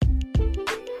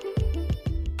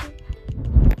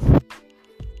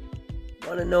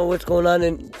Want to know what's going on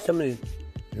in some of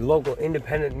the local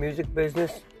independent music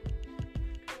business?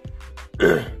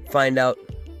 Find out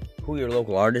who your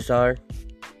local artists are.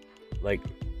 Like,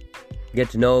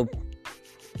 get to know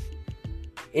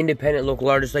independent local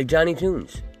artists like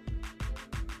Toonz.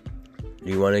 Do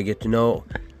you want to get to know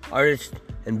artists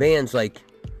and bands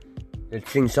that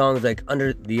sing songs like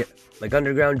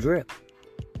Underground Drip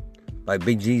by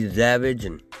Big Z Savage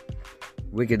and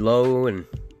Wicked Low? And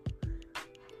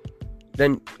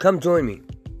then come join me,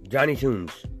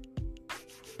 Toonz.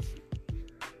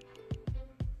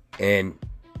 And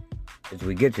as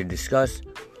we get to discuss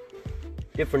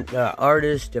different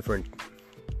artists, different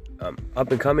up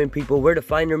and coming people, where to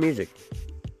find their music.